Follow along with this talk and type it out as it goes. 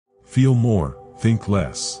Feel more, think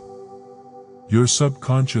less. Your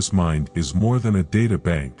subconscious mind is more than a data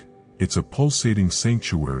bank, it's a pulsating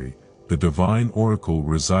sanctuary, the divine oracle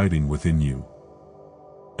residing within you.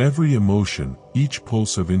 Every emotion, each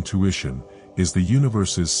pulse of intuition, is the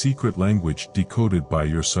universe's secret language decoded by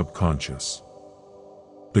your subconscious.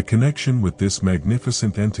 The connection with this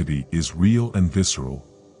magnificent entity is real and visceral.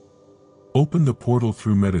 Open the portal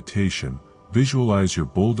through meditation, visualize your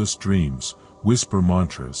boldest dreams, whisper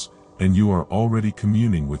mantras, and you are already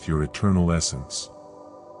communing with your eternal essence.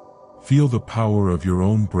 Feel the power of your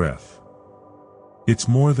own breath. It's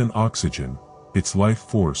more than oxygen, it's life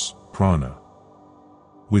force, prana.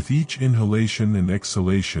 With each inhalation and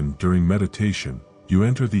exhalation during meditation, you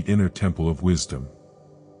enter the inner temple of wisdom.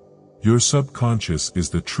 Your subconscious is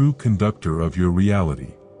the true conductor of your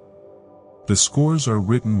reality. The scores are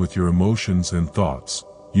written with your emotions and thoughts,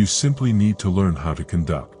 you simply need to learn how to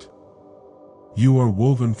conduct. You are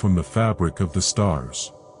woven from the fabric of the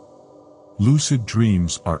stars. Lucid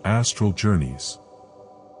dreams are astral journeys.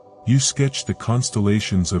 You sketch the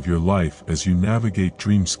constellations of your life as you navigate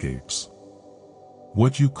dreamscapes.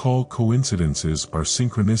 What you call coincidences are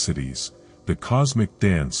synchronicities, the cosmic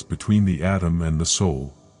dance between the atom and the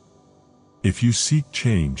soul. If you seek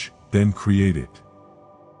change, then create it.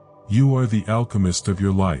 You are the alchemist of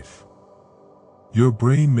your life. Your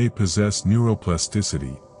brain may possess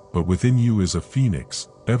neuroplasticity, but within you is a phoenix,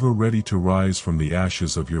 ever ready to rise from the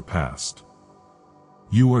ashes of your past.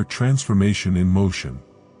 You are transformation in motion.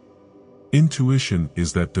 Intuition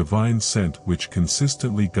is that divine scent which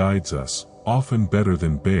consistently guides us, often better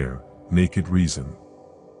than bare, naked reason.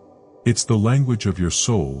 It's the language of your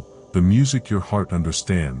soul, the music your heart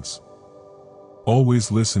understands.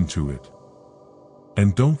 Always listen to it.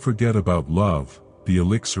 And don't forget about love, the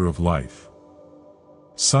elixir of life.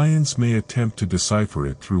 Science may attempt to decipher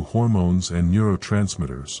it through hormones and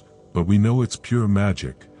neurotransmitters, but we know it's pure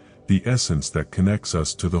magic, the essence that connects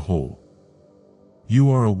us to the whole.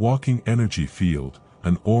 You are a walking energy field,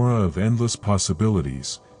 an aura of endless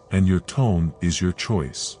possibilities, and your tone is your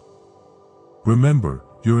choice. Remember,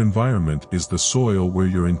 your environment is the soil where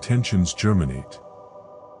your intentions germinate.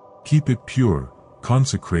 Keep it pure,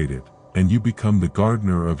 consecrate it, and you become the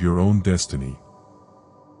gardener of your own destiny.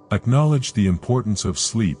 Acknowledge the importance of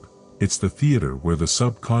sleep, it's the theater where the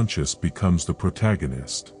subconscious becomes the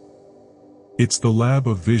protagonist. It's the lab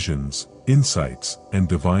of visions, insights, and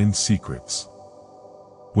divine secrets.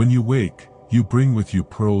 When you wake, you bring with you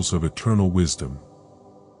pearls of eternal wisdom.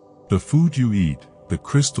 The food you eat, the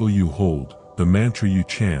crystal you hold, the mantra you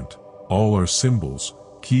chant, all are symbols,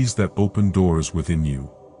 keys that open doors within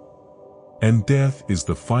you. And death is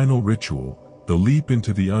the final ritual, the leap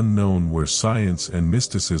into the unknown where science and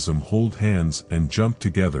mysticism hold hands and jump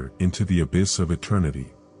together into the abyss of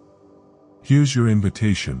eternity. Here's your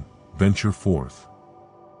invitation, venture forth.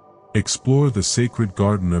 Explore the sacred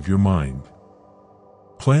garden of your mind.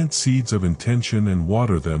 Plant seeds of intention and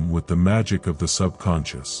water them with the magic of the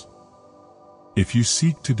subconscious. If you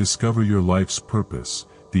seek to discover your life's purpose,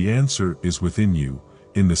 the answer is within you,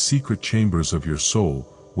 in the secret chambers of your soul,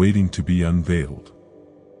 waiting to be unveiled.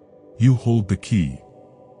 You hold the key.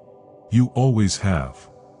 You always have.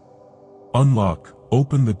 Unlock,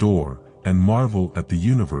 open the door, and marvel at the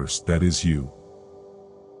universe that is you.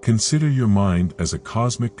 Consider your mind as a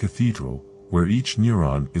cosmic cathedral, where each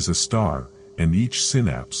neuron is a star, and each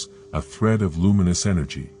synapse, a thread of luminous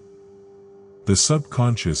energy. The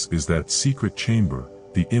subconscious is that secret chamber,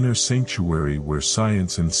 the inner sanctuary where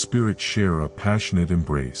science and spirit share a passionate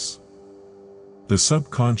embrace. The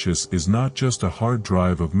subconscious is not just a hard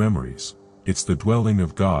drive of memories, it's the dwelling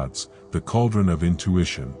of gods, the cauldron of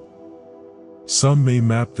intuition. Some may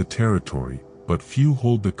map the territory, but few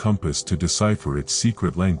hold the compass to decipher its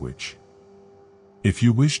secret language. If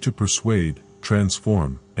you wish to persuade,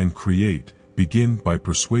 transform, and create, begin by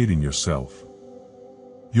persuading yourself.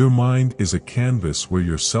 Your mind is a canvas where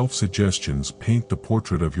your self-suggestions paint the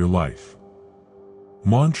portrait of your life.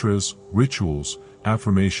 Mantras, rituals,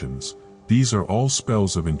 affirmations, these are all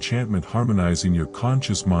spells of enchantment harmonizing your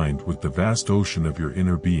conscious mind with the vast ocean of your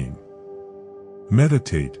inner being.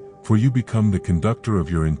 Meditate, for you become the conductor of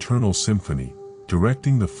your internal symphony,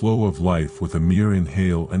 directing the flow of life with a mere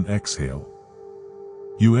inhale and exhale.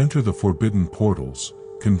 You enter the forbidden portals,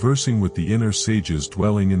 conversing with the inner sages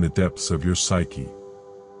dwelling in the depths of your psyche.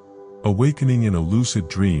 Awakening in a lucid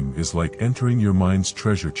dream is like entering your mind's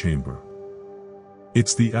treasure chamber.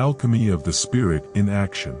 It's the alchemy of the spirit in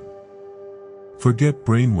action. Forget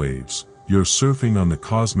brainwaves, you're surfing on the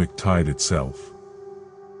cosmic tide itself.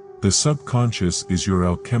 The subconscious is your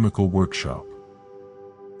alchemical workshop.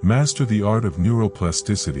 Master the art of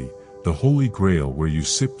neuroplasticity, the holy grail where you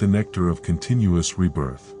sip the nectar of continuous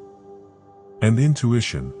rebirth. And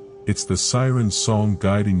intuition, it's the siren's song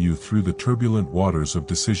guiding you through the turbulent waters of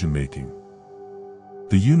decision-making.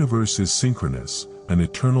 The universe is synchronous, an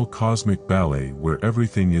eternal cosmic ballet where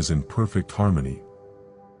everything is in perfect harmony.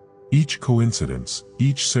 Each coincidence,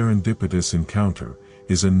 each serendipitous encounter,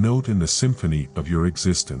 is a note in the symphony of your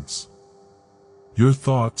existence. Your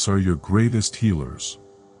thoughts are your greatest healers.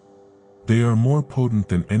 They are more potent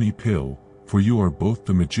than any pill, for you are both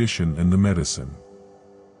the magician and the medicine.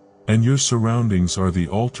 And your surroundings are the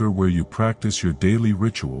altar where you practice your daily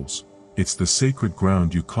rituals, it's the sacred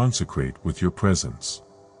ground you consecrate with your presence.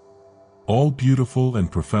 All beautiful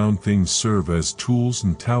and profound things serve as tools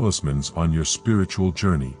and talismans on your spiritual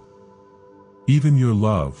journey. Even your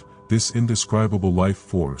love, this indescribable life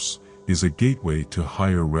force, is a gateway to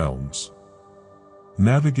higher realms.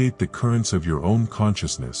 Navigate the currents of your own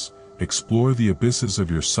consciousness, explore the abysses of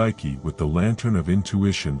your psyche with the lantern of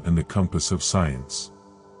intuition and the compass of science.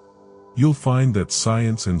 You'll find that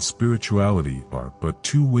science and spirituality are but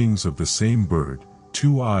two wings of the same bird,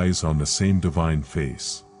 two eyes on the same divine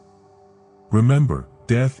face. Remember,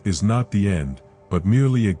 death is not the end, but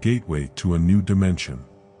merely a gateway to a new dimension.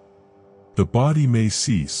 The body may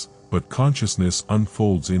cease, but consciousness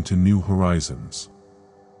unfolds into new horizons.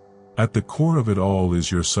 At the core of it all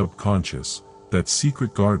is your subconscious, that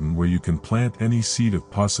secret garden where you can plant any seed of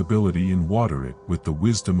possibility and water it with the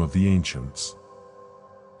wisdom of the ancients.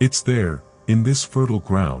 It's there, in this fertile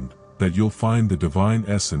ground, that you'll find the divine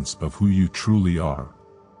essence of who you truly are.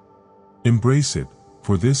 Embrace it,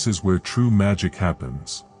 for this is where true magic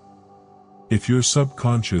happens. If your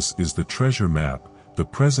subconscious is the treasure map, the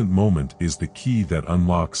present moment is the key that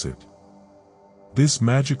unlocks it. This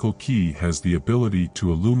magical key has the ability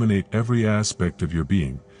to illuminate every aspect of your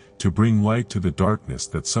being, to bring light to the darkness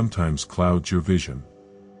that sometimes clouds your vision.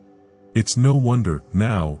 It's no wonder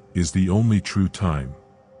now is the only true time.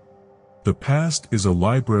 The past is a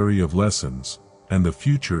library of lessons, and the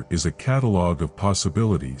future is a catalogue of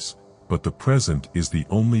possibilities, but the present is the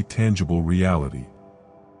only tangible reality.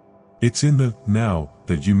 It's in the now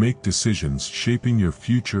that you make decisions shaping your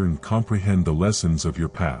future and comprehend the lessons of your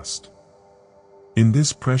past. In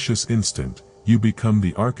this precious instant, you become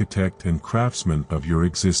the architect and craftsman of your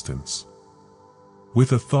existence.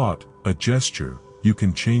 With a thought, a gesture, you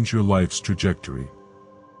can change your life's trajectory.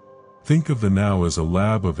 Think of the now as a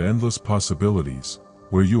lab of endless possibilities,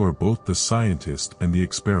 where you are both the scientist and the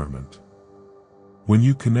experiment. When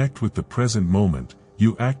you connect with the present moment,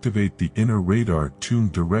 you activate the inner radar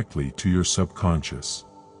tuned directly to your subconscious.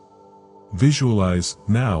 Visualize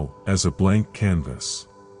now as a blank canvas.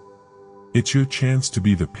 It's your chance to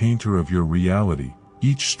be the painter of your reality,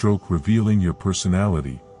 each stroke revealing your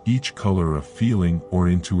personality, each color a feeling or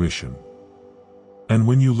intuition. And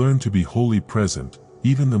when you learn to be wholly present,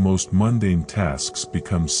 even the most mundane tasks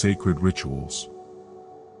become sacred rituals.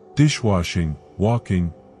 Dishwashing,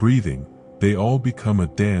 walking, breathing, they all become a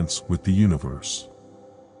dance with the universe.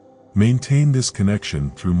 Maintain this connection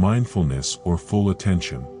through mindfulness or full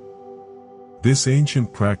attention. This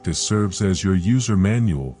ancient practice serves as your user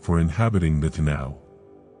manual for inhabiting the now.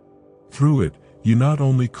 Through it, you not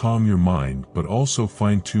only calm your mind but also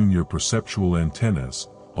fine-tune your perceptual antennas,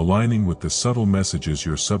 aligning with the subtle messages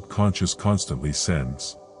your subconscious constantly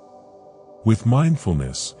sends. With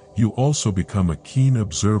mindfulness, you also become a keen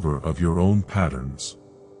observer of your own patterns.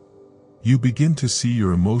 You begin to see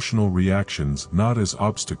your emotional reactions not as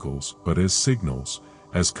obstacles but as signals,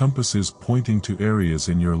 as compasses pointing to areas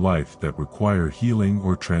in your life that require healing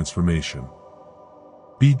or transformation.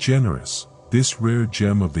 Be generous, this rare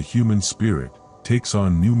gem of the human spirit takes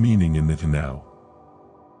on new meaning in the now.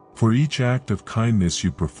 For each act of kindness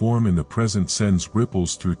you perform in the present sends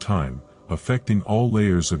ripples through time, affecting all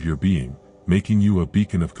layers of your being, making you a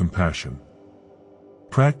beacon of compassion.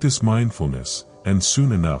 Practice mindfulness, and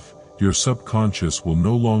soon enough, your subconscious will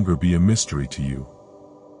no longer be a mystery to you.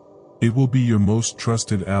 It will be your most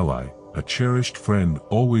trusted ally, a cherished friend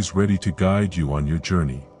always ready to guide you on your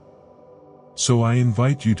journey. So I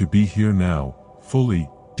invite you to be here now, fully,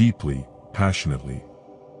 deeply, passionately.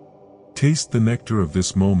 Taste the nectar of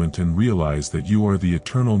this moment and realize that you are the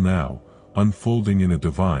eternal now, unfolding in a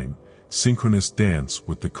divine, synchronous dance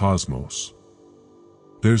with the cosmos.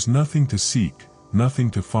 There's nothing to seek, nothing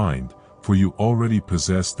to find, for you already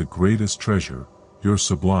possess the greatest treasure, your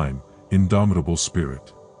sublime, indomitable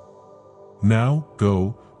spirit. Now,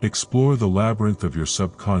 go, explore the labyrinth of your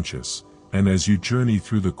subconscious, and as you journey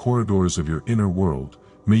through the corridors of your inner world,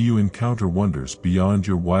 may you encounter wonders beyond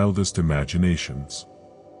your wildest imaginations.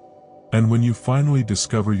 And when you finally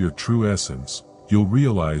discover your true essence, you'll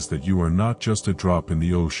realize that you are not just a drop in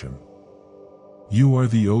the ocean. You are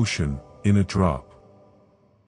the ocean, in a drop.